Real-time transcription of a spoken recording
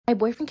My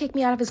boyfriend kicked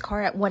me out of his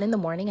car at 1 in the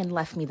morning and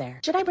left me there.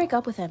 Should I break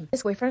up with him?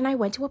 This boyfriend and I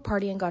went to a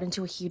party and got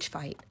into a huge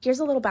fight. Here's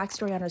a little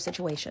backstory on our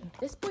situation.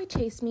 This boy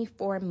chased me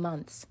for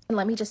months. And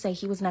let me just say,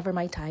 he was never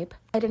my type.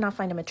 I did not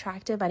find him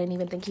attractive. I didn't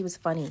even think he was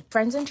funny.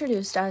 Friends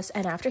introduced us,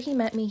 and after he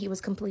met me, he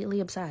was completely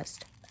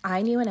obsessed.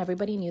 I knew and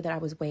everybody knew that I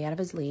was way out of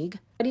his league,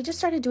 but he just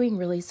started doing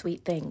really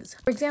sweet things.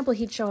 For example,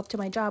 he'd show up to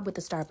my job with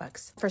the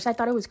Starbucks. First, I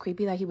thought it was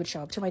creepy that he would show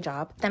up to my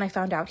job. Then I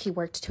found out he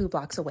worked 2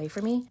 blocks away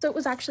from me, so it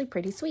was actually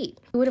pretty sweet.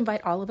 He would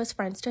invite all of us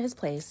friends to his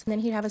place, and then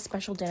he'd have a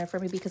special dinner for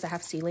me because I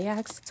have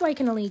celiacs, so I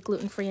can only eat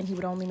gluten-free, and he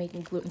would only make me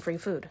gluten-free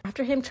food.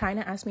 After him trying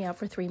to ask me out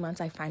for 3 months,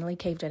 I finally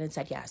caved in and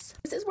said yes.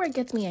 This is where it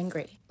gets me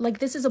angry. Like,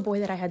 this is a boy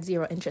that I had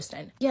 0 interest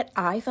in. Yet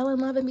I fell in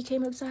love and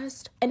became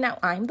obsessed, and now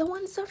I'm the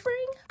one suffering?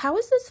 How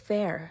is this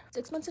fair?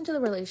 6 months into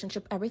the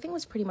relationship, everything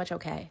was pretty much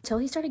okay, till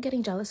he started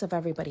getting jealous of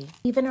everybody,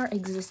 even our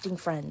existing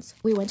friends.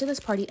 We went to this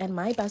party and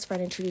my best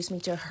friend introduced me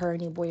to her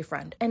new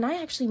boyfriend, and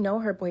I actually know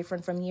her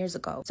boyfriend from years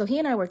ago, so he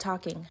and I were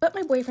talking, but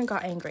my boyfriend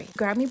got angry,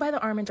 grabbed me by the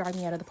arm and dragged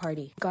me out of the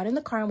party. Got in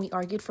the car and we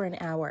argued for an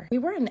hour. We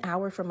were an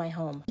hour from my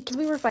home. Because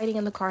we were fighting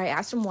in the car, I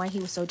asked him why he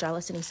was so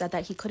jealous, and he said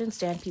that he couldn't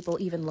stand people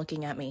even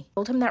looking at me.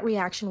 Told him that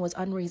reaction was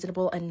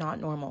unreasonable and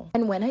not normal.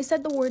 And when I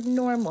said the word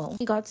normal,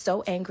 he got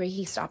so angry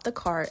he stopped the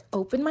car,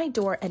 opened my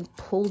door, and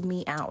pulled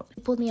me out.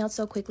 He pulled me out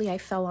so quickly I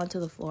fell onto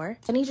the floor,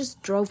 and he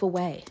just drove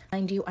away.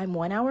 Mind you, I'm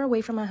 1 hour away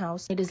from my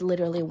house. It is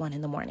literally 1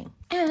 in the morning.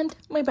 And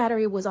my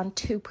battery was on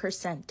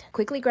 2%.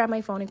 Quickly grabbed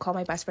my phone and called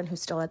my best friend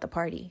who's still at the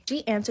party.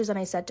 She answers and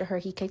I said to her,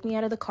 he kicked me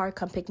out of the car,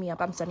 come pick me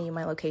up, I'm sending you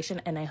my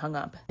location, and I hung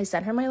up. I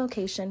sent her my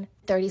location.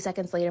 30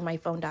 seconds later, my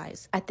phone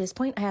dies. At this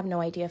point, I have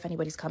no idea if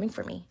anybody's coming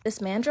for me.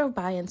 This man drove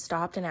by and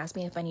stopped and asked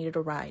me if I needed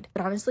a ride.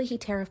 But honestly, he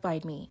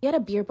terrified me. He had a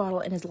beer bottle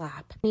in his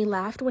lap. And he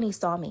laughed when he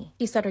saw me.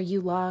 He said, "Are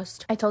you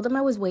lost?" I told him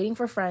I was waiting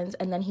for friends,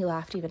 and then he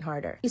laughed even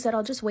harder. He said,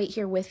 "I'll just wait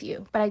here with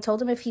you." But I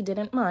told him if he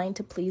didn't mind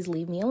to please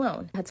leave me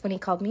alone. That's when he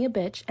called me a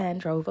bitch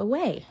and drove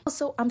away.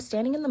 Also, I'm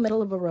standing in the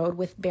middle of a road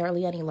with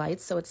barely any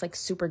lights, so it's like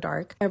super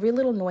dark. Every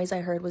little noise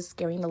I heard was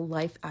scaring the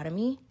life out of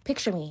me.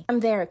 Picture me.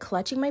 I'm there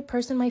clutching my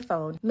purse and my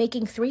phone,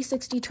 making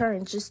 360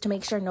 turns just to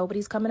make sure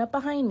nobody's coming up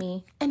behind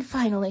me. And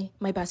finally,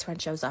 my best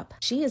friend shows up.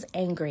 She is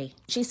angry.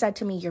 She said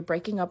to me, "You're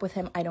breaking up with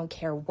him. I don't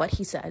care what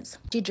he says."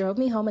 She drove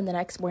me home, and the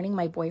next morning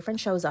my boyfriend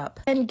shows up.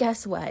 And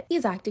guess what?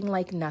 He's acting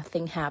like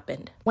nothing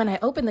happened. When I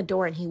open the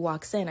door and he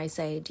walks in, I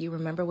say, "Do you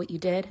remember what you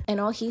did?" And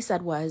all he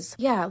said was,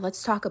 "Yeah,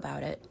 let's talk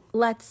about it."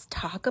 Let's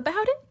talk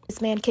about it?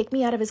 This man kicked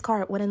me out of his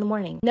car at 1 in the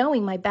morning,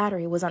 knowing my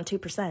battery was on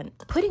 2%,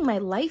 putting my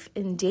life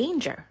in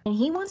danger. And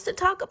he wants to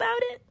talk about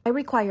it? I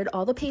required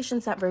all the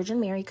patience that Virgin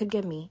Mary could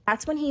give me.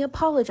 That's when he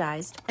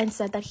apologized and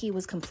said that he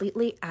was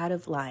completely out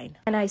of line.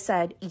 And I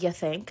said, "You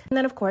think?" And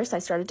then, of course, I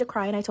started to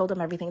cry, and I told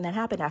him everything that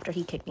happened after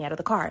he kicked me out of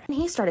the car. And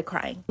he started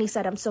crying. He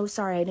said, "I'm so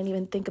sorry. I didn't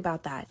even think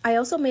about that." I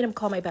also made him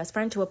call my best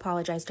friend to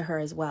apologize to her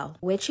as well,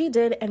 which he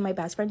did, and my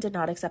best friend did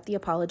not accept the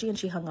apology, and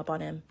she hung up on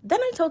him.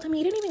 Then I told him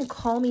he didn't even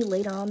call me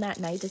later on that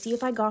night to see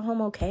if I got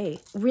home okay.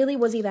 Really,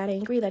 was he that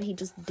angry that he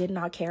just did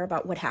not care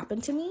about what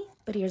happened to me?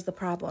 But here's the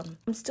problem.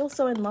 I'm still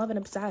so in love and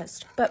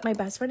obsessed. But my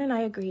best friend and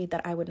I agreed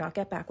that I would not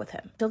get back with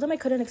him. Told him I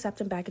couldn't accept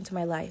him back into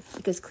my life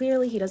because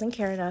clearly he doesn't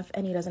care enough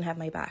and he doesn't have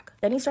my back.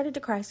 Then he started to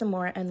cry some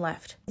more and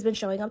left. He's been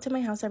showing up to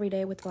my house every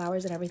day with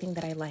flowers and everything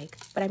that I like.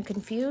 But I'm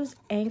confused,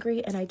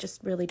 angry, and I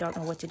just really don't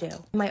know what to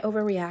do. Am I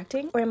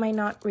overreacting or am I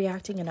not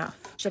reacting enough?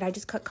 Should I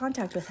just cut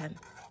contact with him?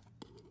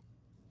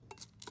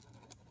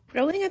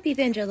 Growing up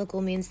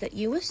evangelical means that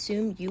you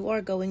assume you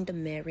are going to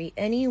marry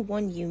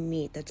anyone you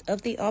meet that's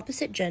of the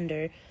opposite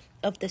gender,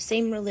 of the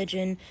same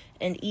religion,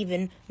 and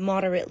even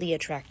moderately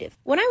attractive.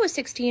 When I was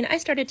 16, I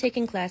started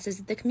taking classes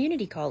at the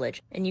community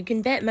college, and you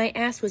can bet my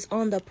ass was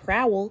on the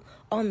prowl,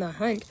 on the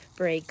hunt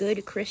for a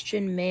good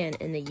Christian man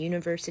in the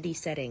university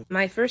setting.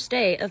 My first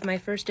day of my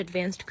first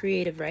advanced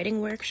creative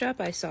writing workshop,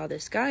 I saw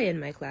this guy in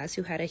my class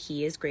who had a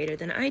 "he is greater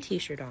than I"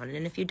 t-shirt on,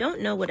 and if you don't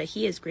know what a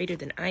 "he is greater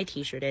than I"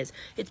 t-shirt is,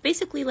 it's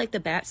basically like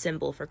the bat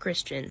symbol for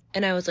Christian.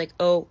 And I was like,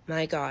 oh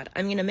my god,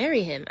 I'm gonna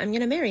marry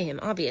him,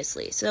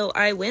 obviously. So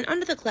I went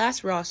onto the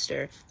class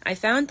roster, I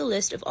found the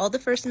list of all the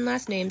first and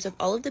last names of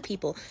all of the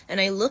people,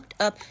 and I looked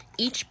up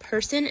each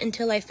person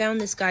until I found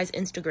this guy's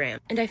Instagram.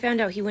 And I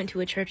found out he went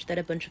to a church that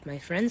a bunch of my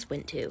friends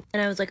went to.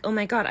 And I was like, oh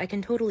my god, I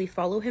can totally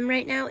follow him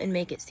right now and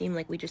make it seem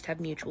like we just have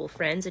mutual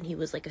friends and he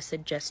was like a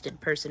suggested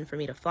person for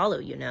me to follow,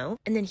 you know?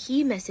 And then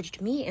he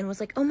messaged me and was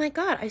like, oh my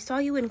god, I saw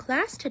you in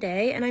class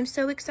today and I'm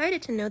so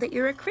excited to know that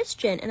you're a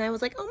Christian. And I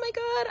was like, oh my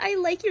god, I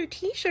like your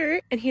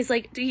t-shirt. And he's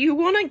like, do you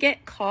want to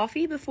get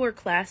coffee before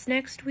class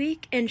next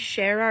week and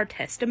share our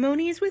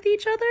testimonies with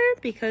each other?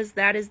 Because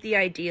that is the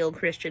ideal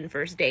Christian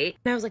first date.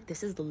 And I was like,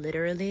 this is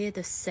literally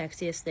the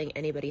sexiest thing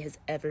anybody has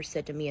ever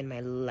said to me in my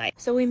life.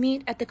 So we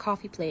meet at the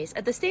coffee place,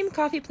 at the same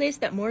coffee place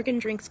that Morgan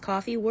Drinks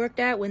Coffee worked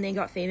at when they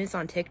got famous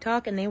on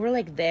TikTok, and they were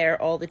like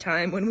there all the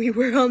time when we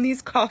were on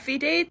these coffee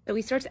dates. So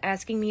he starts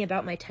asking me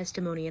about my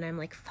testimony, and I'm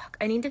like, fuck,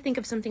 I need to think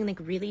of something like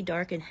really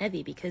dark and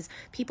heavy because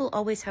people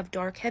always have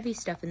dark, heavy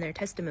stuff in their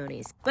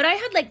testimonies. But I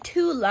had like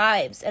 2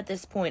 lives at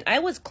this point. I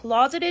was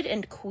closeted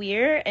and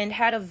queer and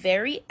had a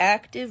very pretty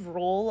active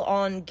role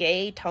on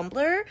gay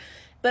Tumblr,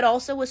 but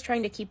also was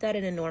trying to keep that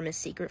an enormous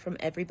secret from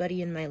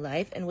everybody in my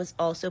life, and was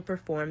also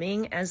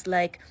performing as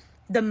like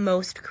the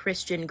most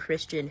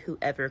Christian who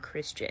ever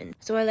Christian.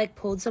 So I like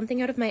pulled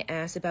something out of my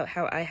ass about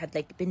how I had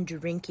like been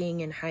drinking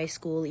in high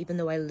school, even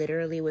though I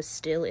literally was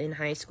still in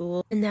high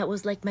school. And that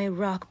was like my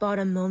rock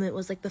bottom moment,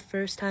 was like the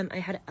first time I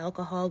had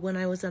alcohol when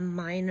I was a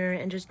minor,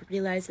 and just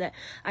realized that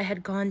I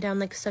had gone down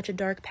like such a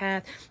dark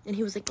path. And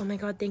he was like, oh my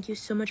God, thank you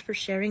so much for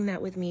sharing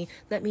that with me.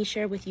 Let me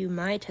share with you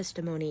my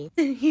testimony.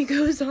 He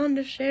goes on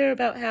to share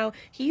about how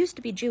he used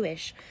to be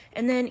Jewish,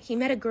 and then he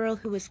met a girl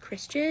who was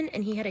Christian,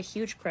 and he had a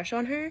huge crush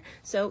on her.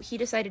 So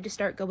he decided to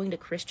start going to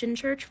Christian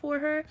church for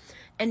her,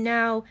 and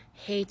now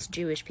hates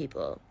Jewish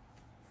people.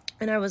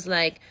 And I was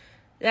like,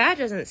 that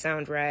doesn't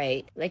sound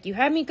right. Like, you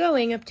had me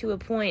going up to a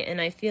point, and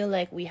I feel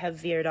like we have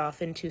veered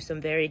off into some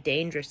very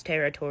dangerous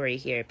territory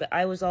here. But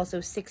I was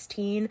also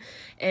 16,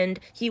 and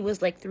he was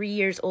like 3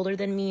 years older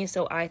than me,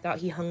 so I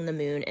thought he hung the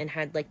moon and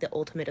had like the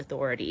ultimate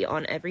authority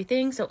on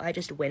everything, so I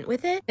just went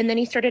with it. And then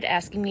he started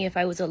asking me if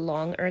I was a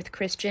long earth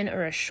Christian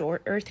or a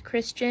short earth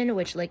Christian,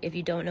 which, like, if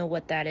you don't know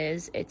what that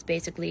is, it's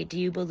basically, do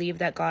you believe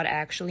that God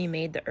actually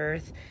made the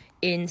earth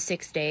in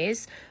 6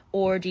 days?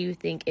 Or do you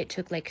think it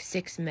took like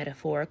 6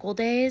 metaphorical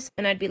days?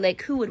 And I'd be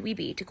like, who would we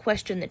be to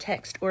question the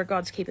text or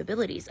God's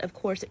capabilities? Of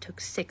course it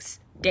took 6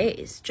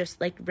 days, just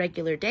like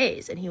regular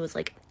days. And he was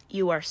like,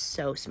 you are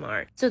so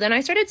smart. So then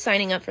I started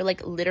signing up for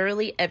like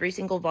literally every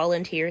single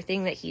volunteer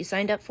thing that he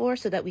signed up for,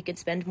 so that we could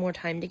spend more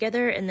time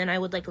together. And then I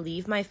would like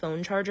leave my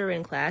phone charger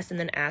in class and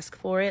then ask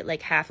for it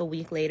like half a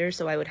week later,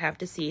 so I would have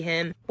to see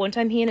him. One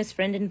time he and his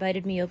friend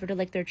invited me over to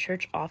like their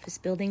church office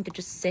building to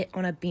just sit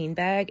on a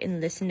beanbag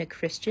and listen to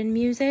Christian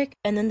music.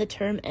 And then the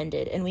term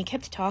ended and we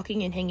kept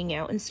talking and hanging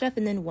out and stuff.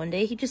 And then one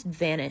day he just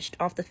vanished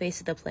off the face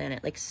of the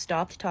planet, like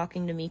stopped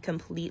talking to me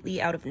completely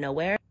out of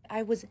nowhere.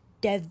 I was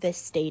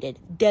devastated.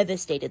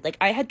 Like,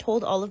 I had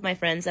told all of my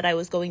friends that I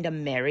was going to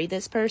marry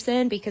this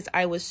person because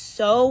I was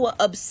so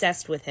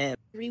obsessed with him.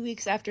 3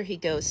 weeks after he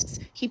ghosts,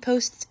 he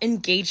posts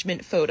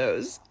engagement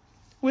photos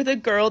with a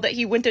girl that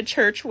he went to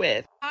church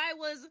with. I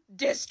was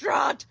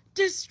distraught.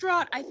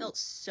 I felt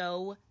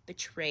so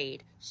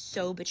betrayed.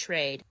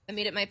 I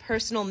made it my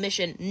personal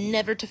mission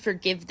never to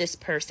forgive this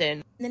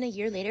person. And then a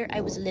year later,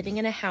 I was living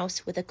in a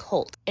house with a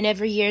cult. And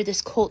every year,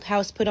 this cult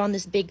house put on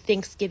this big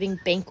Thanksgiving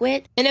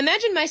banquet. And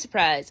imagine my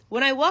surprise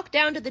when I walk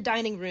down to the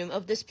dining room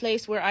of this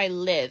place where I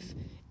live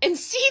and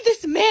see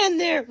this man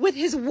there with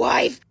his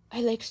wife. I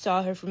like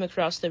saw her from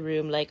across the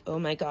room, like, oh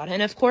my God.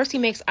 And of course he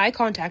makes eye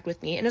contact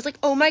with me and is like,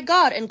 oh my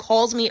God, and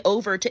calls me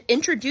over to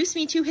introduce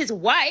me to his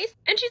wife.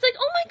 And she's like,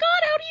 oh my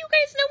God, how do you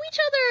guys know each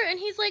other? And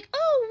he's like,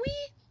 oh, we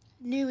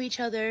knew each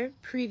other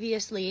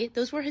previously.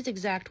 Those were his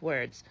exact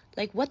words.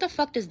 Like, what the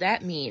fuck does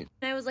that mean?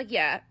 And I was like,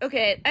 yeah,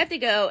 okay, I have to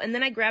go. And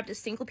then I grabbed a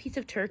single piece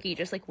of turkey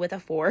just like with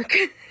a fork,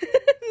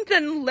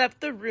 then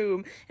left the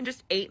room and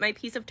just ate my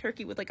piece of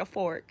turkey with like a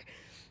fork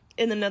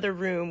in another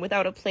room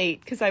without a plate,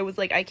 because I was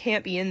like, I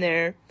can't be in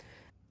there.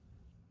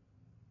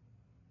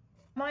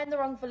 Am I in the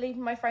wrong for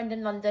leaving my friend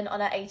in London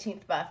on her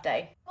 18th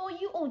birthday? Before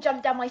you all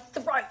jump down my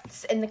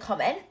throats in the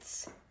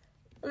comments,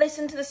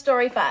 listen to the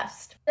story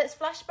first. Let's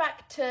flash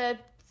back to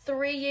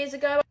 3 years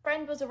ago. My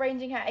friend was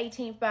arranging her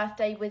 18th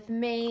birthday with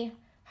me,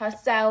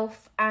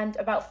 herself, and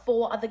about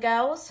 4 other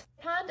girls.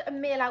 Planned a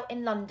meal out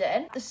in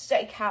London, the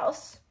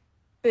steakhouse,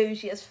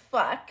 bougie as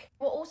fuck.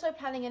 We're also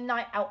planning a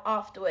night out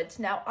afterwards.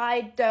 Now,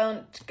 I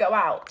don't go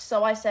out,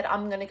 so I said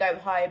I'm gonna go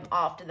home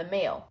after the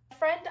meal. My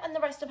friend and the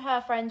rest of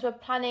her friends were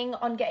planning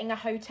on getting a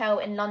hotel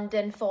in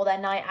London for their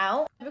night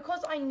out.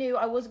 Because I knew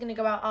I was gonna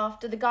go out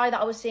after, the guy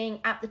that I was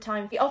seeing at the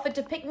time, he offered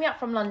to pick me up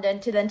from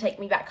London to then take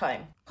me back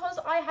home. Because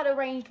I had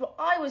arranged what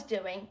I was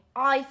doing,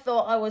 I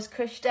thought I was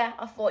cushed there.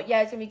 I thought,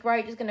 yeah, it's gonna be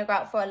great, just gonna go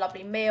out for a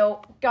lovely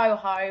meal, go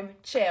home,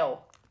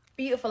 chill.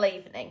 Beautiful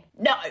evening.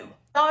 No.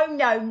 So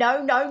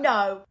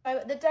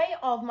the day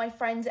of my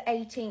friend's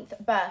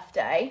 18th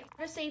birthday,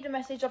 I received a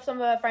message of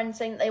some of her friends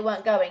saying that they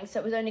weren't going, so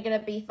it was only going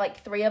to be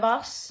like 3 of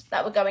us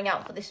that were going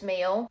out for this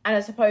meal and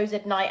a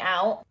supposed night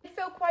out. I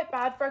feel quite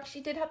bad for her because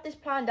she did have this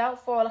planned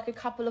out for like a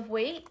couple of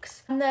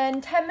weeks. And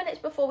then 10 minutes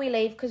before we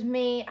leave, because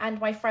me and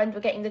my friend were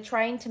getting the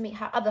train to meet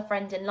her other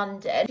friend in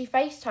London, she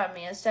FaceTimed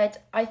me and said,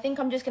 I think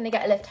I'm just going to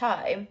get a lift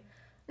home.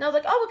 And I was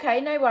like, oh,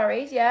 okay, no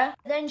worries, yeah.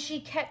 Then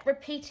she kept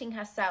repeating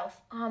herself.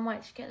 Oh, I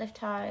might just get a lift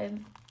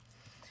home.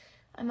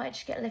 I might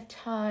just get a lift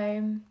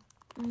home.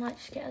 I might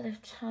just get a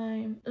lift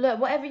home. Look,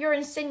 whatever you're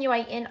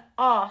insinuating,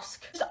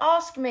 ask. Just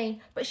ask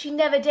me. But she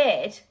never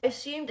did. I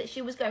assumed that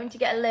she was going to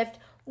get a lift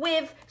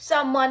with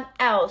someone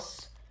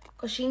else,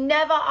 because she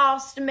never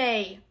asked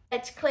me.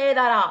 Let's clear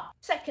that up.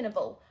 Second of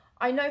all,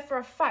 I know for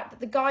a fact that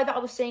the guy that I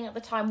was seeing at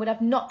the time would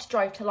have not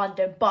drove to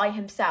London by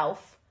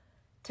himself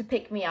to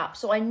pick me up,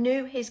 so I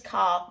knew his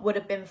car would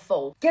have been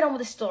full. Get on with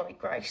the story,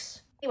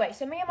 Grace. Anyway,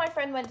 so me and my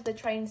friend went to the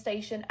train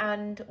station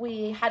and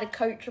we had a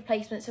coach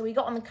replacement, so we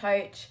got on the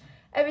coach.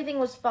 Everything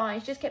was fine.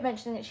 She just kept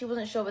mentioning that she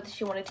wasn't sure whether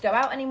she wanted to go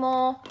out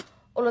anymore,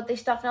 all of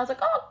this stuff. And I was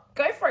like, oh,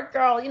 go for it,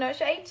 girl. You know,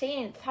 it's your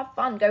 18th. Have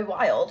fun. Go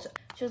wild.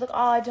 She was like,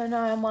 oh, I don't know,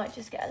 I might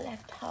just get a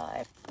lift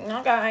home.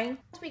 Okay.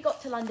 Once we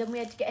got to London, we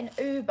had to get an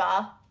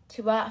Uber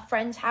to a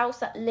friend's house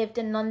that lived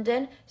in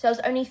London. So there was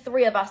only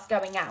 3 of us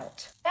going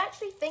out. I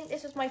actually think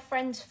this was my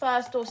friend's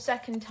first or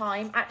second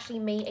time actually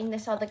meeting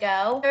this other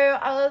girl. So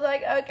I was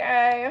like,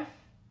 okay,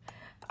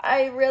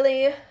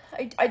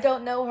 I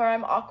don't know her,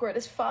 I'm awkward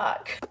as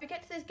fuck. We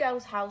get to this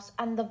girl's house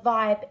and the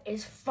vibe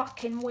is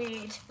fucking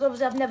weird.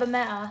 Obviously I've never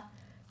met her.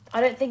 I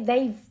don't think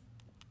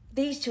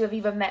these two have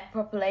even met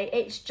properly.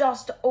 It's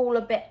just all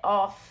a bit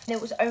off. And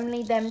it was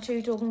only them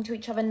two talking to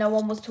each other. No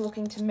one was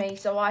talking to me,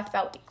 so I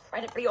felt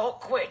incredibly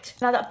awkward.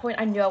 And at that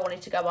point, I knew I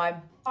wanted to go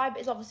home. Vibe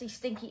is obviously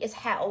stinky as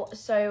hell,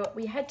 so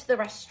we head to the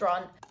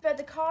restaurant. But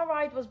the car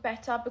ride was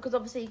better because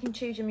obviously you can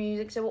choose your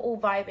music, so we're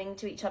all vibing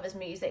to each other's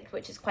music,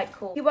 which is quite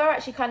cool. We were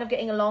actually kind of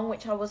getting along,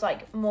 which I was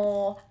like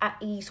more at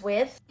ease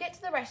with. We get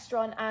to the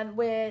restaurant and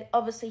we're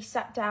obviously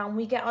sat down,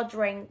 we get our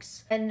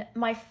drinks, and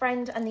my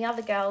friend and the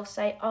other girl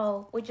say,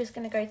 oh, we're just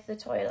gonna go to the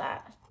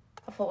toilet.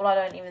 I thought, well, I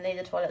don't even need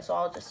the toilet, so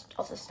I'll just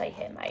stay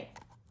here, mate.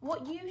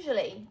 What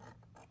usually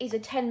is a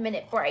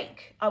 10-minute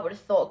break, I would have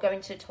thought,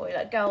 going to the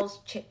toilet, girls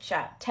chit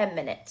chat, 10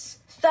 minutes.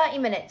 30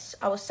 minutes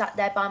I was sat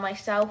there by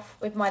myself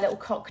with my little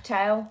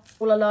cocktail,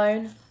 all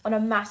alone, on a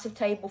massive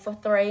table for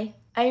 3,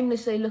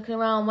 aimlessly looking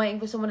around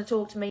waiting for someone to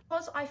talk to me.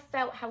 Because I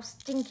felt how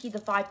stinky the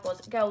vibe was.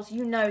 Girls,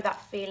 you know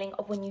that feeling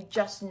of when you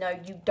just know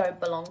you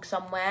don't belong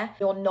somewhere,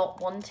 you're not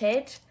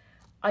wanted.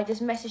 I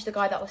just messaged the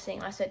guy that I was seeing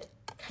and I said,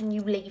 can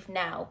you leave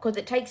now? Because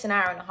it takes an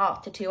hour and a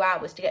half to 2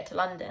 hours to get to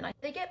London.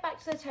 They get back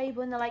to the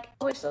table and they're like,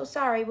 oh, we're so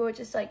sorry, we're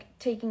just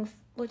taking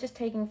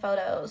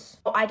photos.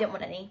 Oh, I didn't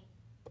want any.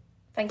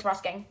 Thanks for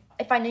asking.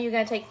 If I knew you were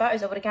going to take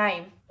photos, I would have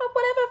came. But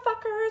whatever,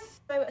 fuckers.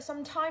 So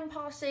some time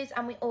passes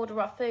and we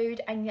order our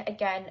food, and yet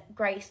again,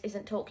 Grace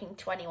isn't talking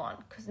to anyone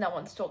because no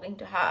one's talking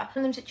to her. One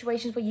of them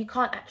situations where you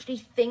can't actually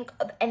think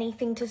of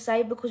anything to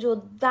say because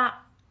you're that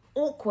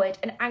awkward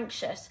and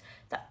anxious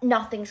that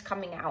nothing's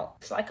coming out.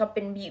 It's like I've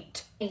been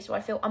mute. So I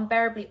feel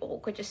unbearably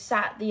awkward, just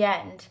sat at the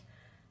end,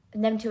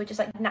 and them two are just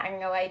like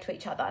nattering away to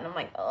each other, and I'm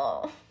like,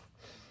 oh,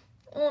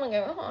 I want to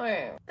go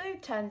home.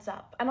 Food turns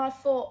up, and I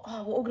thought,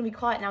 oh, we're all going to be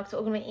quiet now because we're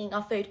all going to be eating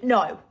our food.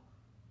 No.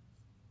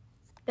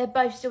 They're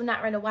both still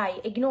nattering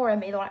away, ignoring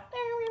me. They're like,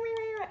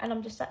 and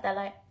I'm just sat there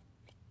like.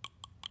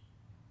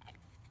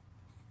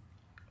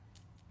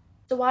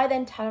 So I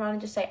then turn around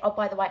and just say, oh,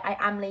 by the way, I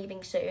am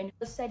leaving soon.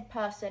 The said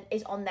person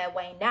is on their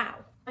way now.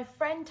 My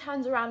friend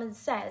turns around and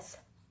says,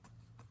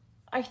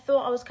 I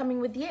thought I was coming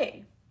with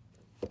you.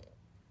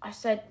 I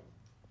said,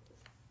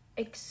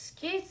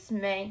 excuse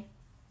me,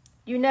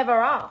 you never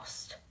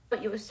asked.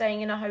 But you were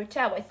staying in a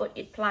hotel. I thought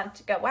you'd planned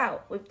to go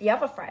out with the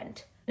other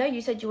friend. No,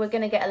 you said you were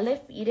going to get a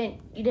lift, but you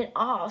didn't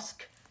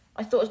ask.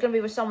 I thought it was going to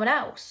be with someone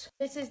else.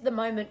 This is the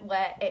moment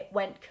where it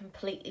went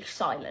completely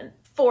silent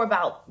for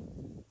about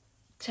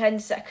 10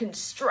 seconds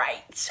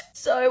straight.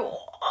 So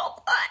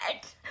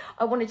awkward.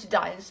 I wanted to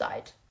die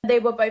inside. They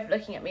were both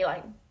looking at me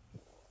like. I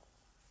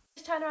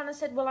just turned around and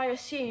said, well, I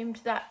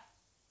assumed that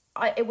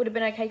it would have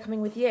been okay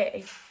coming with you.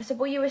 I said,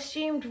 well, you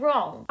assumed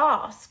wrong.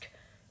 Ask.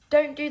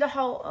 Don't do the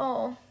whole,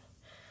 oh,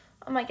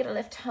 I might get a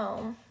lift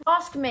home.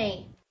 Ask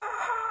me.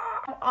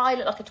 I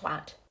look like a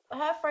twat.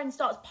 Her friend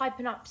starts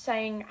piping up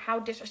saying how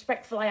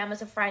disrespectful I am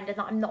as a friend and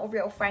that I'm not a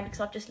real friend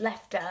because I've just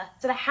left her.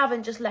 So I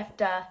haven't just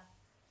left her.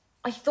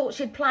 I thought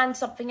she'd planned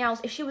something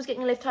else. If she was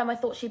getting a lift home, I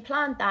thought she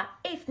planned that.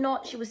 If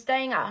not, she was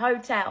staying at a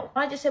hotel.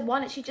 I just said, why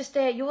don't she just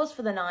stay at yours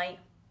for the night?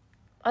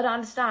 I don't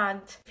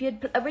understand. If you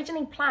had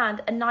originally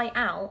planned a night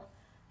out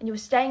and you were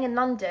staying in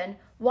London,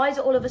 why is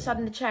it all of a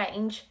sudden a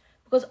change?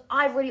 Because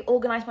I've already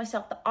organised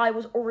myself that I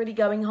was already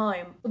going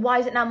home. Why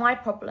is it now my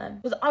problem?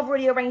 Because I've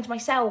already arranged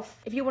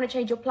myself. If you want to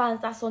change your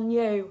plans, that's on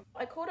you.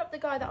 I called up the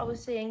guy that I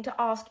was seeing to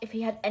ask if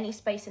he had any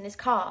space in his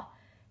car.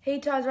 He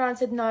turns around and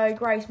said, no,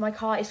 Grace, my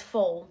car is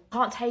full.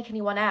 Can't take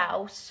anyone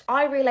else.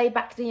 I relayed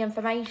back the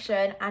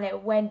information and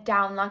it went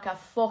down like a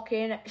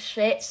fucking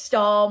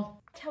shitstorm.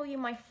 I tell you,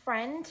 my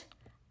friend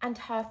and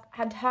her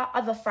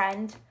other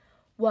friend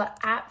were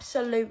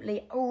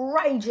absolutely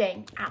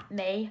raging at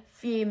me,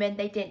 fuming.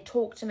 They didn't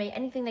talk to me.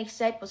 Anything they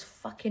said was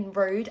fucking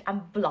rude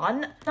and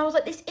blunt. And I was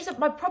like, this isn't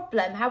my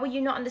problem. How are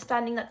you not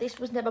understanding that this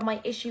was never my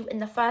issue in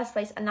the first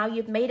place and now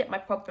you've made it my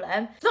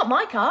problem? It's not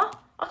my car.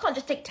 I can't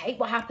just dictate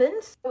what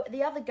happens.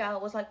 The other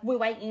girl was like, we're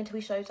waiting until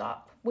he shows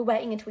up. We're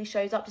waiting until he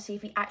shows up to see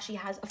if he actually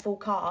has a full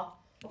car.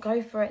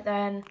 Go for it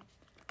then.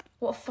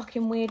 What a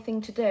fucking weird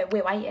thing to do.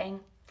 We're waiting.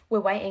 We're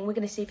waiting. We're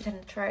going to see if he's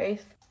telling the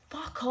truth.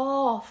 Fuck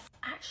off.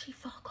 Actually,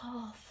 fuck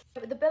off.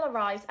 But the bill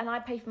arrives and I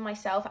pay for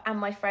myself and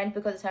my friend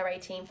because it's her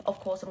 18th. Of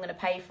course, I'm going to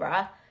pay for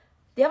her.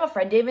 The other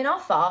friend didn't even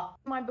offer.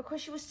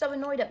 Because she was so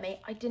annoyed at me,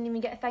 I didn't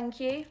even get a thank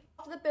you.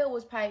 After the bill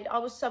was paid, I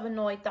was so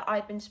annoyed that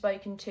I'd been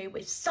spoken to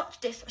with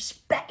such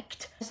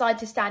disrespect. I decided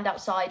to stand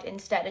outside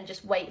instead and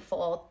just wait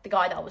for the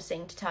guy that I was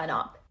seeing to turn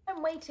up.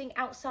 I'm waiting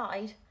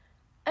outside.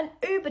 An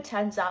Uber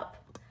turns up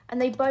and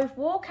they both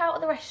walk out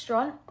of the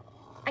restaurant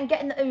and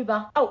get in the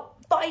Uber. Oh,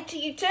 bye to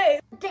you too.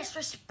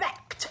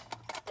 Disrespect.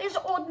 They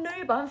just ordered an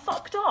Uber and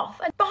fucked off.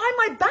 And behind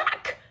my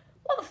back.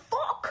 What the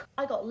fuck?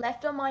 I got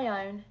left on my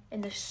own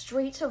in the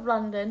streets of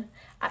London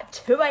at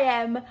 2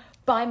 a.m.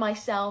 by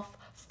myself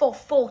for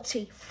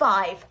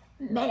 45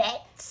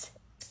 minutes.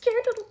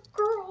 Scared little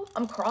girl.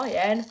 I'm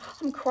crying.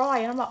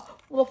 I'm like,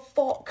 what the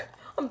fuck?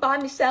 I'm by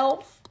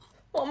myself.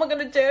 What am I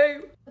gonna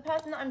do? The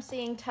person that I'm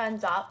seeing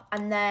turns up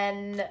and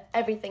then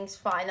everything's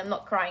fine. I'm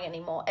not crying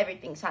anymore.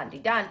 Everything's handy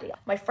dandy.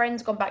 My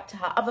friend's gone back to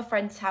her other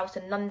friend's house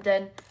in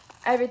London.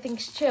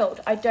 Everything's chilled.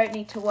 I don't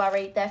need to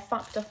worry. They're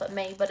fucked off at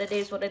me, but it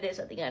is what it is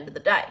at the end of the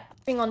day.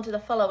 Moving on to the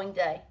following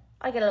day,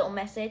 I get a little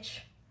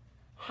message.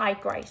 Hi,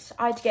 Grace.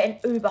 I had to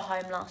get an Uber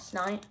home last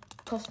night.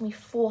 It cost me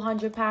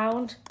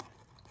 £400.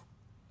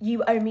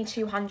 You owe me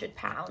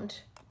 £200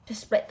 to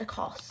split the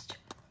cost.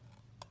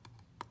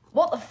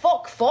 What the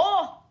fuck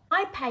for?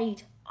 I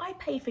paid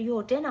for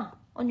your dinner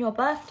on your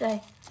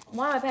birthday.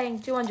 Why am I paying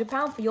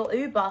 £200 for your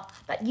Uber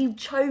that you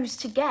chose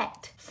to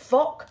get?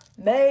 Fuck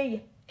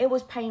me. It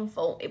was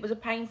painful. It was a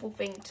painful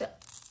thing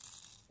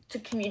to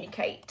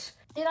communicate.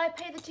 Did I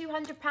pay the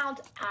 £200?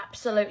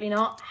 Absolutely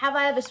not. Have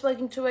I ever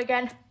spoken to her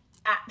again?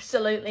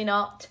 Absolutely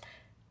not.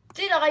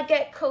 Did I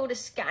get called a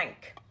skank?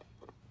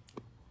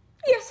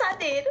 Yes, I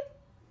did.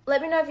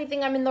 Let me know if you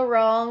think I'm in the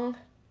wrong.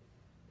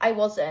 I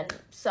wasn't,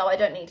 so I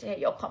don't need to hear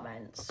your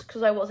comments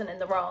because I wasn't in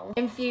the wrong.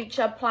 In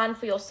future, plan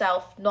for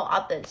yourself, not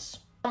others.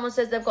 Someone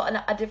says they've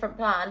got a different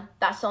plan,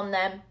 that's on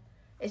them.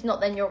 It's not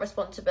then your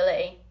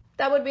responsibility.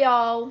 That would be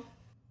all.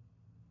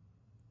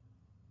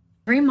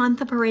 Every month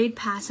the parade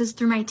passes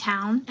through my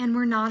town and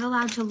we're not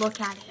allowed to look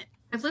at it.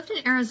 I've lived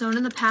in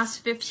Arizona the past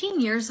 15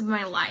 years of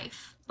my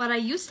life, but I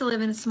used to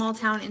live in a small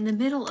town in the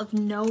middle of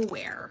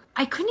nowhere.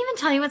 I couldn't even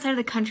tell you what side of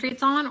the country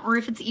it's on or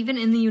if it's even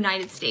in the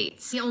United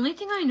States. The only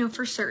thing I know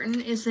for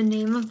certain is the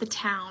name of the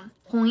town,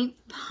 Point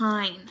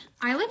Pine.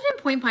 I lived in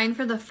Point Pine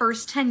for the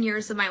first 10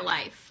 years of my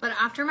life, but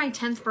after my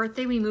 10th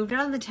birthday, we moved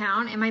out of the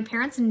town and my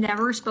parents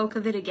never spoke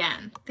of it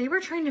again. They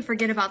were trying to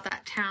forget about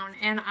that town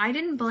and I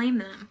didn't blame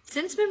them.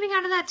 Since moving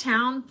out of that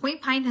town,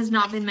 Point Pine has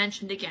not been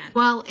mentioned again.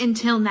 Well,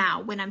 until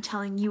now when I'm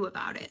telling you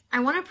about it. I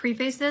want to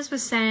preface this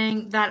with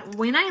saying that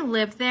when I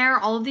lived there,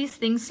 all of these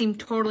things seemed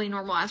totally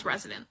normal as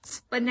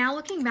residents. But now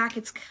looking back,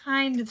 it's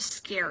kind of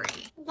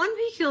scary. One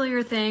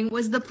peculiar thing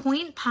was the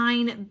Point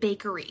Pine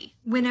Bakery.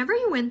 Whenever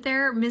you went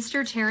there,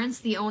 Mr. Terrence,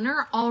 the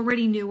owner,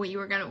 already knew what you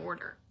were going to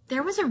order.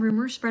 There was a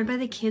rumor spread by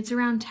the kids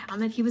around town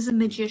that he was a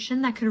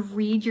magician that could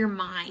read your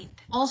mind.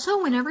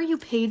 Also, whenever you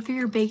paid for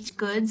your baked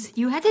goods,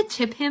 you had to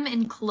tip him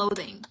in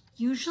clothing,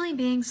 usually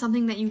being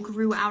something that you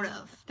grew out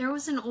of. There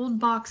was an old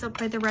box up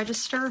by the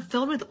register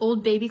filled with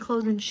old baby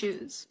clothes and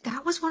shoes.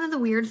 That was one of the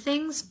weird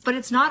things, but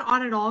it's not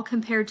odd at all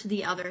compared to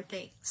the other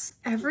things.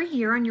 Every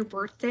year on your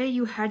birthday,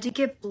 you had to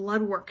get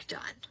blood work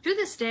done. To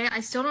this day,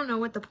 I still don't know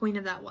what the point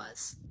of that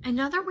was.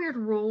 Another weird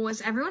rule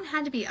was everyone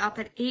had to be up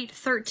at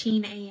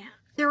 8:13 a.m.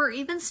 There were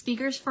even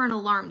speakers for an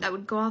alarm that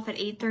would go off at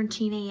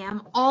 8:13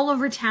 a.m. all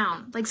over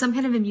town, like some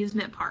kind of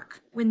amusement park.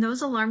 When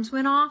those alarms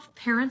went off,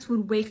 parents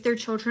would wake their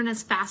children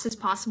as fast as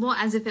possible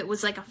as if it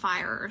was like a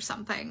fire or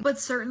something.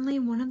 But certainly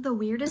one of the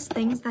weirdest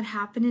things that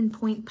happened in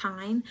Point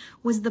Pine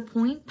was the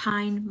Point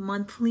Pine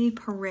monthly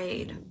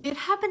parade. It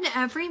happened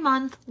every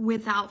month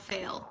without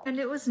fail, and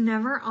it was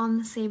never on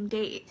the same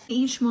date.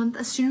 Each month,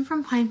 a student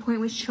from Pine Point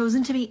was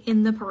chosen to be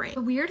in the parade.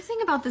 The weird thing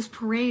about this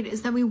parade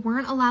is that we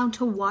weren't allowed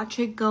to watch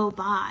it go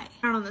by.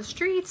 Not on the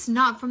streets,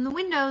 not from the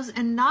windows,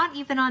 and not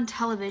even on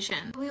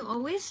television. We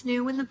always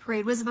knew when the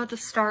parade was about to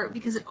start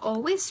because it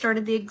always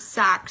started the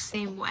exact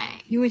same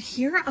way. You would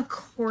hear a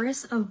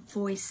chorus of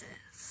voices,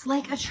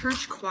 like a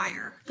church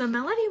choir. The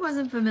melody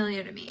wasn't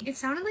familiar to me. It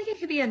sounded like it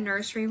could be a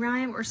nursery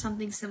rhyme or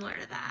something similar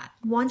to that.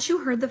 Once you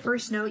heard the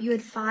first note, you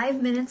had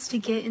 5 minutes to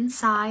get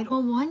inside.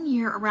 Well, one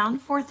year around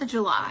 4th of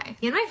July,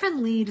 me and my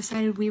friend Lee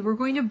decided we were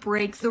going to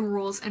break the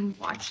rules and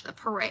watch the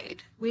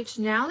parade. Which,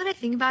 now that I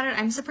think about it,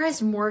 I'm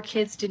surprised more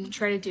kids didn't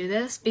try to do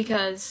this,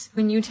 because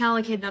when you tell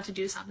a kid not to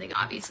do something,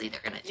 obviously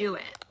they're gonna do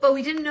it. But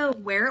we didn't know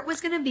where it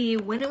was gonna be,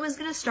 when it was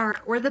gonna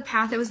start, or the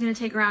path it was gonna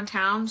take around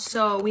town,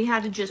 so we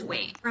had to just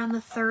wait. Around the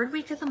 3rd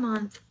week of the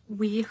month,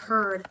 we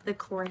heard the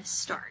chorus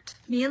start.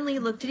 Me and Lee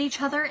looked at each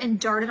other and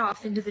darted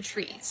off into the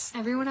trees.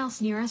 Everyone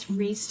else near us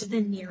raced to the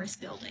nearest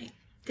building.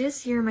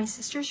 This year, my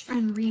sister's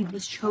friend Reed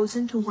was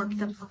chosen to work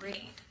the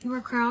parade. We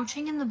were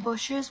crouching in the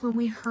bushes when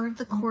we heard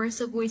the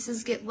chorus of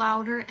voices get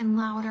louder and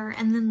louder,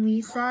 and then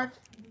Lee said,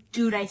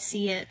 "Dude, I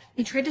see it."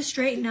 He tried to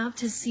straighten up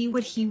to see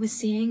what he was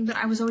seeing, but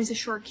I was always a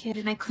short kid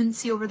and I couldn't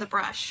see over the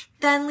brush.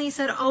 Then Lee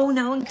said, "Oh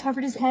no," and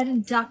covered his head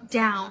and ducked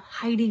down,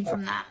 hiding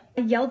from that.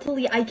 I yelled to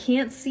Lee, "I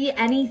can't see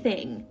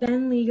anything."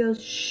 Then Lee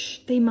goes, "Shh,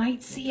 they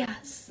might see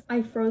us."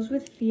 I froze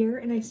with fear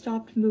and I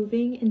stopped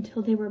moving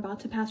until they were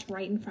about to pass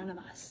right in front of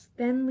us.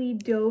 Then Lee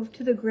dove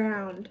to the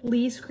ground.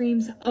 Lee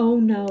screams, "Oh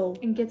no,"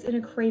 and gets in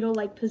a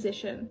cradle-like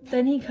position.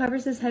 Then he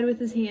covers his head with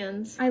his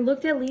hands. I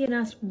looked at Lee and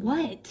asked,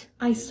 "What?"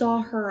 "I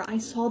saw her. I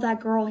saw that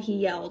girl," he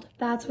yelled.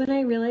 That's when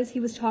I realized he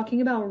was talking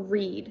about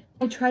Reed.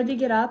 I tried to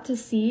get up to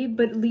see,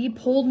 but Lee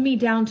pulled me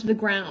down to the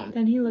ground.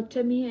 Then he looked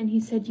at me and he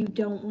said, "You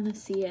don't want to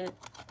see it."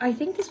 I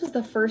think this was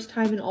the first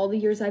time in all the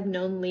years I've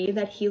known Lee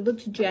that he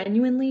looked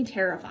genuinely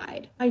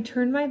terrified. I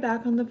turned my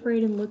back on the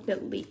parade and looked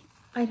at Lee.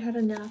 I'd had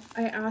enough.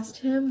 I asked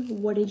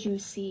him, "What did you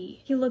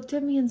see?" He looked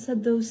at me and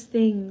said those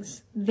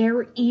things.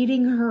 They're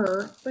eating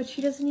her, but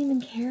she doesn't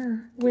even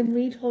care. When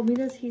Lee told me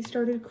this, he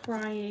started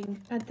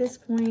crying. At this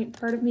point,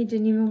 part of me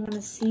didn't even want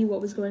to see what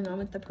was going on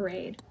with the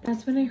parade.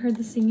 That's when I heard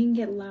the singing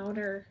get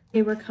louder.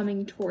 They were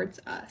coming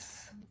towards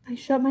us. I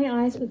shut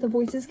my eyes, but the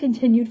voices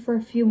continued for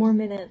a few more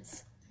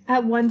minutes.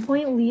 At one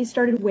point, Lee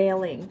started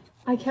wailing.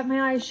 I kept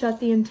my eyes shut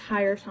the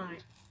entire time.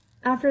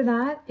 After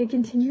that, it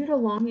continued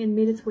along and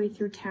made its way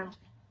through town.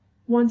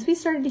 Once we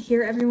started to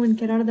hear everyone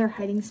get out of their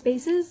hiding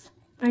spaces,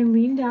 I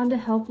leaned down to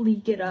help Lee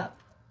get up.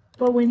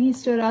 But when he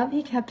stood up,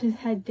 he kept his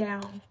head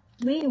down.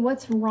 "Lee,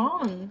 what's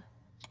wrong?"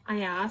 I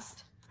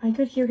asked. I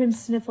could hear him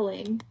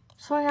sniffling.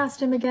 So I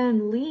asked him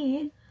again,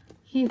 "Lee?"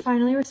 He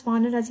finally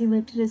responded as he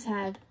lifted his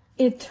head.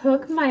 It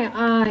took my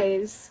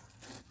eyes.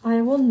 I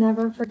will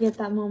never forget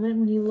that moment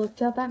when he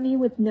looked up at me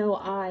with no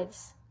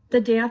eyes. The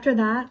day after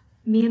that,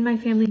 me and my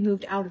family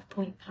moved out of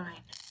Point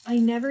Pine. I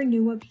never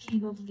knew what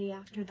became of Lee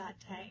after that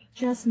day.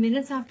 Just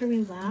minutes after we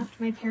left,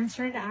 my parents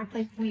started to act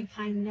like Point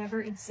Pine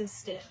never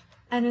existed.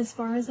 And as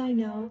far as I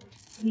know,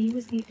 Lee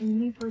was the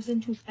only person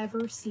to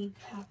ever see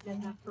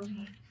Captain that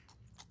parade.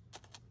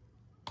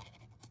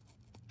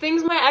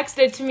 Things my ex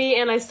did to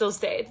me and I still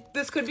stayed.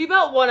 This could be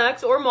about one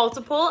ex or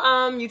multiple.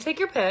 You take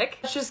your pick.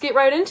 Let's just get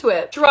right into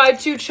it.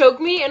 Tried to choke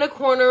me in a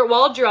corner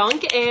while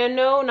drunk, and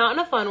no, not in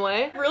a fun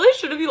way. Really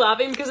shouldn't be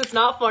laughing because it's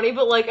not funny,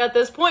 but like at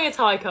this point, it's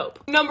how I cope.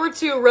 Number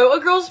 2, wrote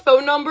a girl's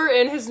phone number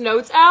in his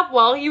notes app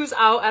while he was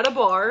out at a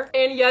bar.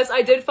 And yes,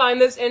 I did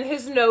find this in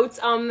his notes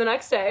the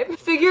next day.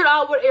 Figured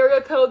out what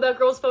area code that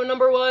girl's phone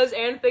number was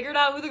and figured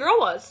out who the girl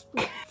was.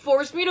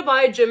 Forced me to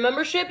buy a gym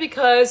membership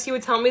because he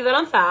would tell me that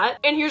I'm fat.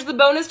 And here's the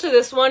bonus to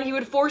this one. He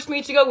would force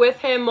me to go with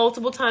him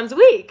multiple times a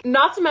week.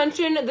 Not to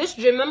mention, this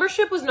gym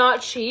membership was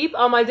not cheap.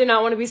 I did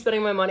not want to be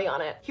spending my money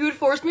on it. He would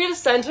force me to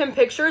send him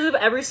pictures of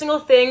every single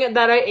thing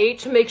that I ate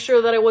to make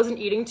sure that I wasn't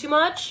eating too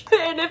much.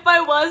 And if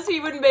I was, he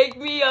would make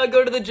me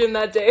go to the gym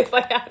that day if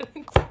I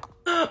hadn't.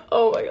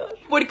 Oh my gosh.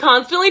 Would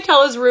constantly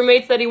tell his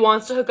roommates that he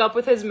wants to hook up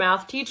with his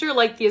math teacher,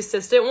 like the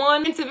assistant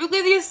one. And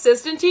typically the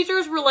assistant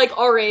teachers were like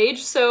our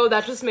age, so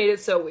that just made it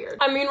so weird.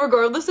 I mean,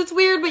 regardless, it's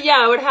weird, but yeah,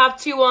 I would have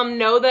to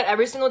know that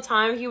every single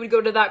time he would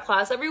go to that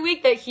class every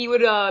week that he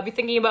would be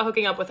thinking about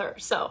hooking up with her.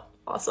 So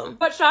awesome.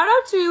 But shout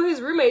out to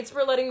his roommates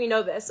for letting me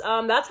know this.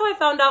 That's how I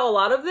found out a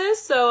lot of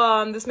this,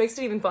 so this makes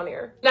it even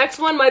funnier. Next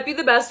one might be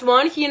the best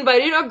one. He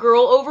invited a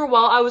girl over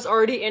while I was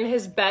already in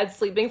his bed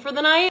sleeping for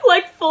the night.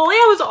 Like fully,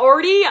 I was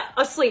already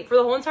asleep for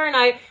the whole entire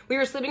night. We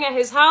were sleeping at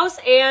his house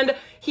and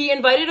he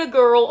invited a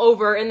girl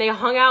over and they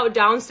hung out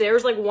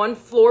downstairs like one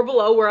floor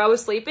below where I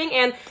was sleeping.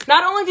 And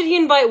not only did he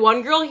invite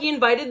one girl, he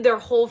invited their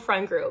whole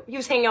friend group. He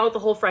was hanging out with the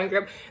whole friend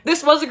group.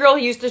 This was a girl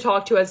he used to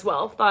talk to as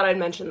well. Thought I'd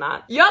mention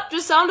that. Yup,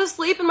 just sound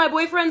asleep in my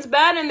boyfriend's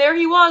bed and there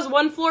he was,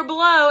 one floor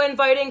below,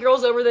 inviting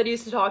girls over that he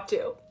used to talk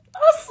to.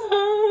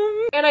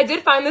 Awesome. And I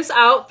did find this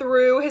out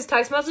through his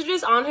text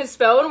messages on his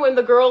phone when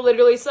the girl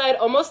literally said,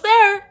 "Almost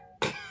there."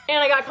 And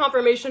I got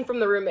confirmation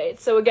from the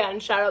roommates. So again,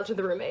 shout out to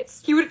the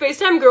roommates. He would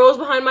FaceTime girls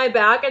behind my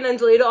back and then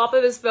delete it off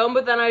of his phone,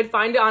 but then I'd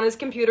find it on his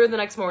computer the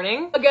next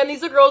morning. Again,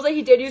 these are girls that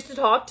he did used to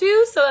talk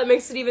to, so that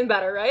makes it even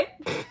better, right?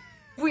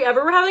 If we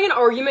ever were having an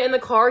argument in the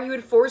car, he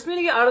would force me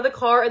to get out of the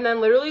car and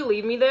then literally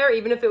leave me there,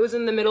 even if it was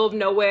in the middle of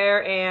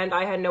nowhere and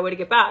I had no way to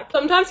get back.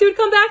 Sometimes he would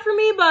come back for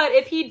me, but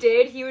if he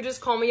did, he would just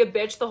call me a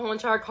bitch the whole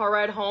entire car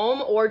ride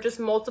home, or just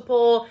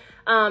multiple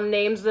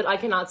names that I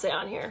cannot say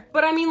on here.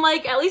 But I mean,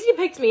 like, at least he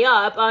picked me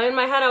up. In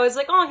my head, I was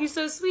like, oh, he's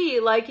so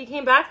sweet. Like, he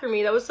came back for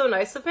me. That was so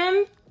nice of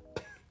him.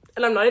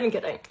 And I'm not even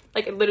kidding.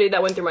 Like, literally,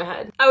 that went through my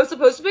head. I was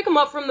supposed to pick him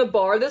up from the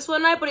bar this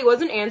one night, but he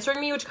wasn't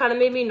answering me, which kind of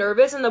made me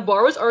nervous, and the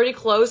bar was already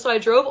closed, so I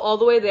drove all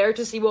the way there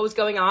to see what was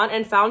going on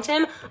and found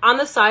him on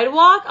the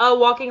sidewalk,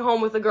 walking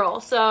home with a girl.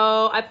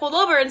 So I pulled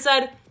over and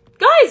said,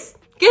 "Guys,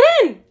 get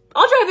in!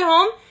 I'll drive you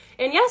home."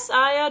 And yes,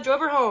 I drove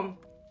her home.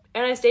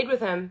 And I stayed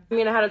with him. I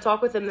mean, I had a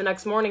talk with him the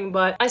next morning,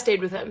 but I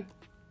stayed with him.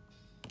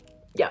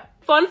 Yeah.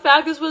 Fun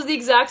fact, this was the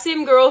exact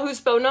same girl whose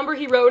phone number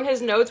he wrote in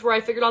his notes where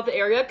I figured out the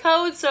area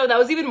code, so that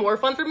was even more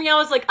fun for me. I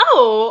was like,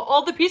 oh,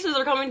 all the pieces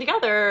are coming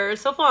together.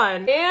 So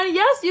fun. And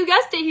yes, you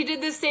guessed it, he did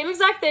this same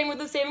exact thing with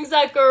the same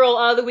exact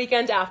girl the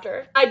weekend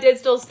after. I did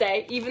still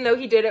stay, even though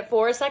he did it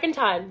for a second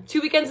time. 2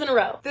 weekends in a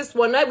row. This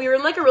one night, we were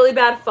in like a really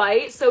bad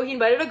fight, so he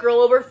invited a girl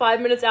over 5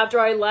 minutes after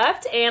I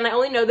left, and I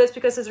only know this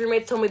because his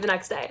roommates told me the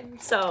next day.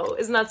 So,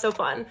 isn't that so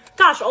fun?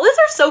 Gosh, all these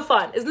are so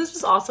fun. Isn't this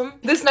just awesome?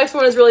 This next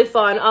one is really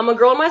fun. A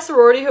girl in my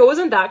sorority who I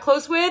wasn't that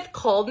close with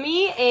called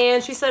me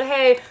and she said,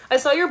 "Hey, I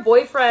saw your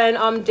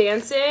boyfriend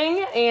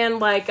dancing and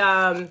like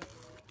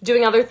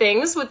doing other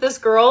things with this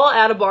girl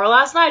at a bar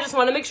last night. I just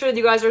want to make sure that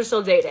you guys are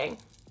still dating."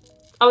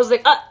 I was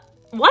like,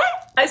 what?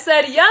 I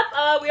said,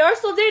 "Yep, we are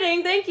still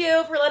dating. Thank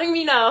you for letting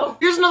me know."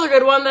 Here's another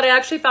good one that I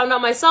actually found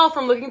out myself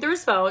from looking through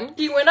his phone.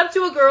 He went up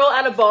to a girl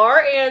at a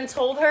bar and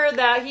told her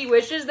that he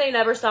wishes they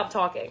never stopped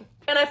talking.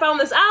 And I found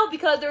this out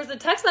because there was a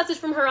text message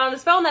from her on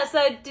his phone that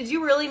said, "Did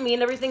you really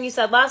mean everything you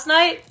said last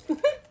night?"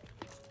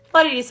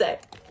 What did he say?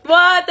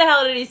 What the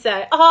hell did he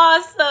say?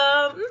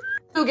 Awesome.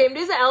 So game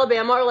days at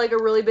Alabama are like a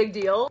really big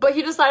deal, but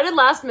he decided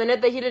last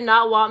minute that he did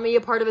not want me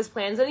a part of his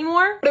plans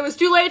anymore. But it was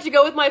too late to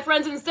go with my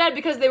friends instead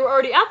because they were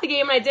already at the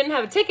game and I didn't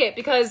have a ticket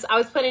because I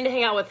was planning to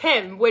hang out with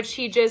him, which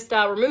he just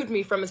removed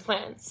me from his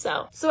plans.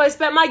 So I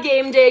spent my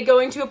game day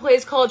going to a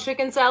place called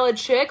Chicken Salad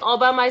Chick all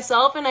by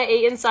myself, and I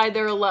ate inside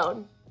there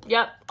alone.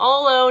 Yep,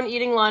 all alone,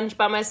 eating lunch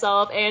by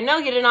myself, and no,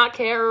 you did not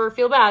care or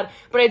feel bad,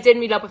 but I did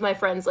meet up with my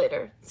friends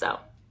later, so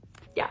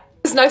yeah.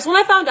 This next one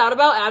I found out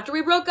about after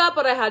we broke up,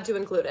 but I had to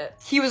include it.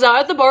 He was out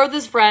at the bar with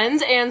his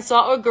friends and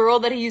saw a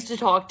girl that he used to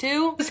talk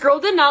to. This girl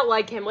did not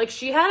like him. Like,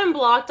 she had him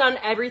blocked on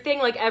everything,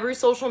 like every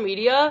social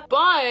media,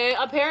 but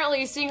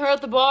apparently seeing her at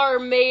the bar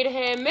made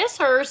him miss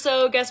her,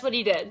 so guess what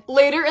he did?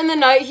 Later in the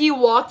night, he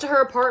walked to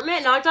her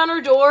apartment, knocked on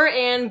her door,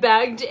 and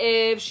begged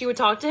if she would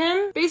talk to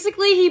him.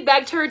 Basically, he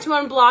begged her to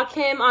unblock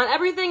him on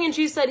everything, and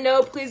she said,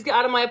 "No, please get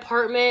out of my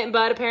apartment,"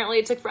 but apparently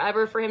it took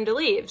forever for him to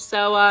leave.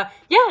 So,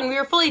 yeah, and we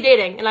were fully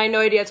dating, and I had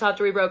no idea until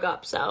after we broke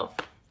up, so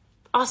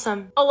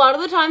awesome. A lot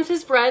of the times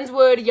his friends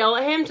would yell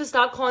at him to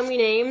stop calling me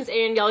names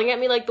and yelling at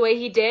me like the way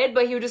he did,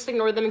 but he would just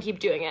ignore them and keep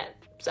doing it.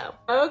 So,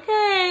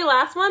 okay,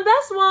 last one,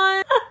 best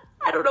one.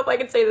 I don't know if I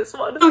can say this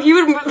one. So he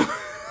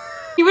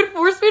would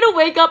force me to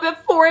wake up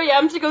at 4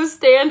 a.m. to go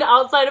stand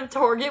outside of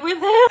Target with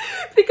him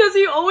because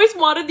he always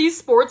wanted these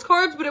sports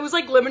cards, but it was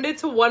like limited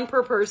to one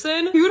per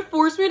person. He would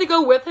force me to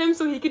go with him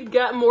so he could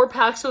get more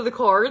packs of the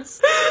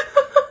cards.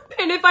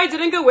 And if I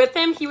didn't go with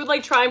him, he would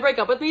like try and break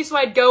up with me, so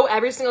I'd go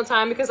every single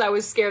time because I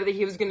was scared that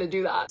he was gonna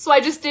do that. So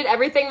I just did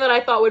everything that I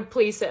thought would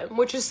please him,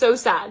 which is so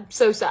sad,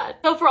 so sad.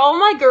 So for all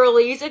my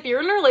girlies, if you're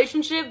in a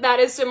relationship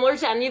that is similar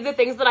to any of the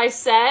things that I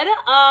said,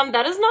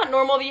 that is not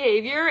normal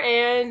behavior,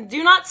 and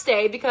do not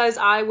stay because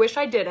I wish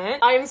I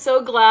didn't. I am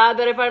so glad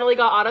that I finally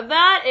got out of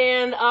that,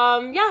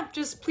 and yeah,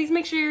 just please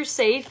make sure you're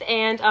safe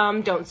and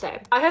don't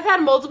stay. I have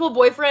had multiple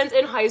boyfriends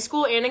in high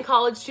school and in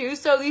college too,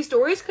 so these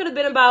stories could have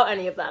been about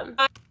any of them.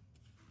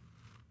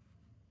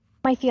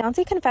 My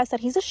fiance confessed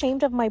that he's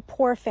ashamed of my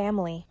poor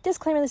family.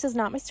 Disclaimer, this is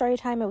not my story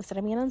time. It was sent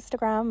to me on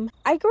Instagram.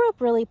 I grew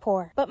up really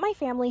poor, but my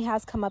family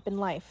has come up in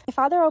life. My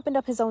father opened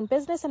up his own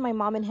business and my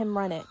mom and him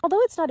run it.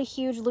 Although it's not a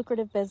huge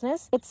lucrative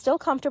business, it's still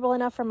comfortable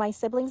enough for my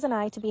siblings and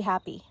I to be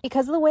happy.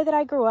 Because of the way that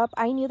I grew up,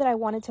 I knew that I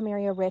wanted to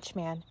marry a rich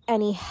man,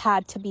 and he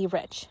had to be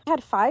rich. I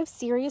had 5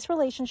 serious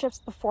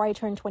relationships before I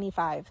turned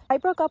 25. I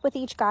broke up with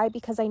each guy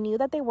because I knew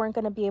that they weren't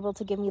going to be able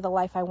to give me the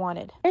life I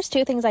wanted. There's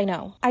 2 things I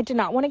know. I did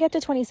not want to get to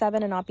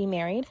 27 and not be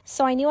married,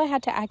 so I knew I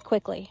had to act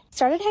quickly.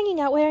 Started hanging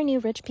out where I knew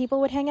rich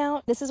people would hang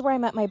out. This is where I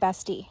met my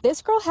bestie.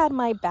 This girl had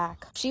my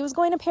back. If she was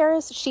going to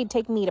Paris, she'd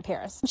take me to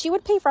Paris. She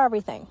would pay for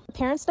everything. My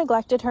parents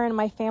neglected her and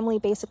my family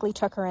basically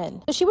took her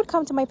in. So she would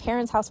come to my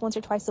parents' house once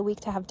or twice a week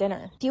to have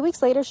dinner. A few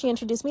weeks later, she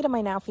introduced me to my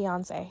now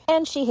fiance.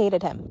 And she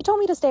hated him. He told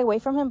me to stay away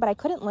from him, but I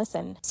couldn't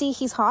listen. See,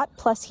 he's hot,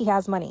 plus he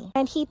has money.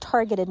 And he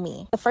targeted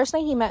me. The first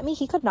night he met me,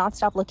 he could not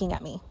stop looking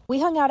at me.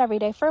 We hung out every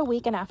day for a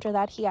week, and after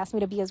that, he asked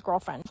me to be his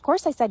girlfriend. Of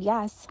course, I said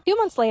yes. A few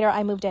months later,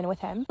 I moved in with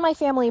him. My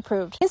family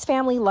approved. His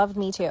family loved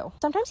me too.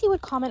 Sometimes he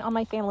would comment on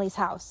my family's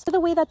house, to the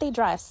way that they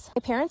dress. My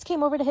parents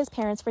came over to his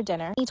parents for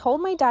dinner. He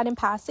told my dad in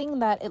passing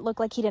that it looked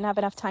like he didn't have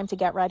enough time to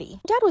get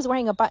ready. My dad was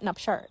wearing a button-up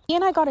shirt. He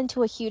and I got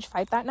into a huge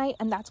fight that night,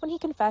 and that's when he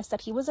confessed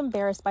that he was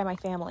embarrassed by my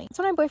family. That's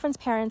when my boyfriend's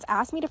parents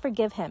asked me to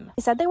forgive him.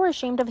 They said they were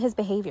ashamed of his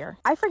behavior.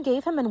 I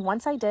forgave him, and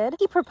once I did,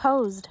 he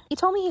proposed. He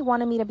told me he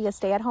wanted me to be a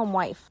stay-at-home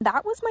wife.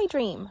 That was my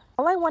dream.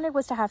 All I wanted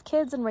was to have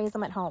kids and raise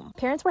them at home.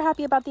 Parents were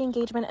happy about the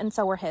engagement, and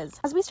so were his.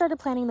 As we started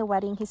planning the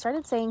wedding, he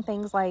started saying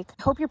things like,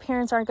 "I hope your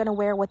parents aren't going to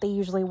wear what they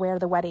usually wear to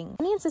the wedding."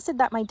 And he insisted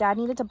that my dad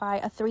needed to buy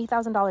a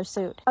 $3,000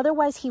 suit.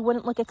 Otherwise, he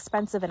wouldn't look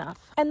expensive enough.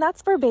 And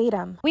that's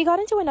verbatim. We got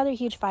into another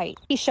huge fight.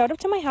 He showed up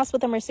to my house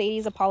with a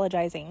Mercedes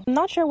apologizing. I'm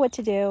not sure what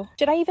to do.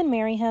 Should I even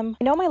marry him?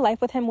 I know my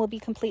life with him will be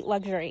complete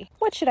luxury.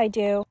 What should I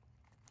do?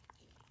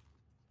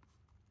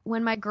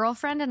 When my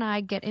girlfriend and I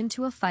get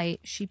into a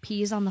fight, she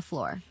pees on the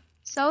floor.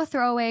 So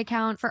throwaway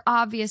account for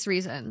obvious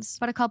reasons.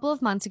 But a couple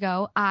of months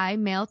ago, I,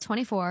 male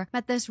 24,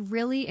 met this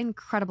really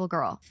incredible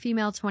girl,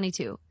 female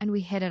 22, and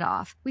we hit it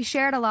off. We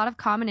shared a lot of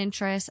common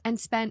interests and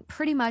spent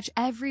pretty much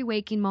every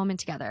waking moment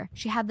together.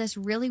 She had this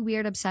really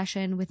weird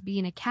obsession with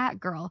being a cat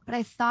girl, but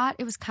I thought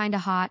it was kinda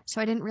hot, so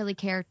I didn't really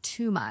care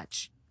too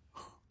much.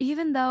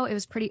 Even though it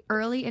was pretty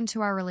early into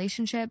our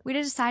relationship, we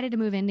decided to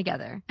move in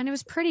together. And it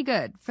was pretty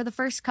good for the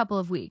first couple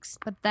of weeks.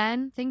 But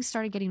then things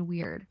started getting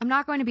weird. I'm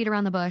not going to beat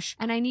around the bush,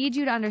 and I need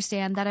you to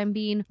understand that I'm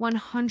being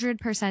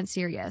 100%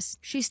 serious.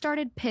 She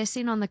started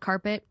pissing on the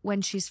carpet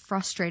when she's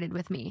frustrated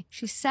with me.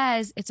 She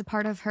says it's a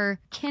part of her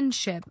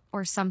kinship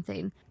or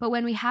something. But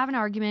when we have an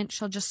argument,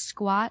 she'll just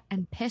squat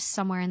and piss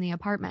somewhere in the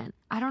apartment.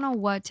 I don't know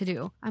what to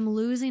do. I'm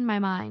losing my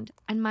mind,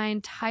 and my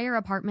entire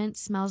apartment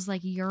smells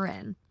like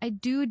urine. I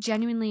do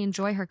genuinely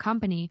enjoy her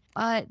company,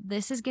 but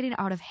this is getting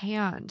out of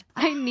hand.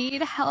 I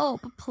need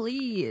help,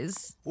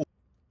 please.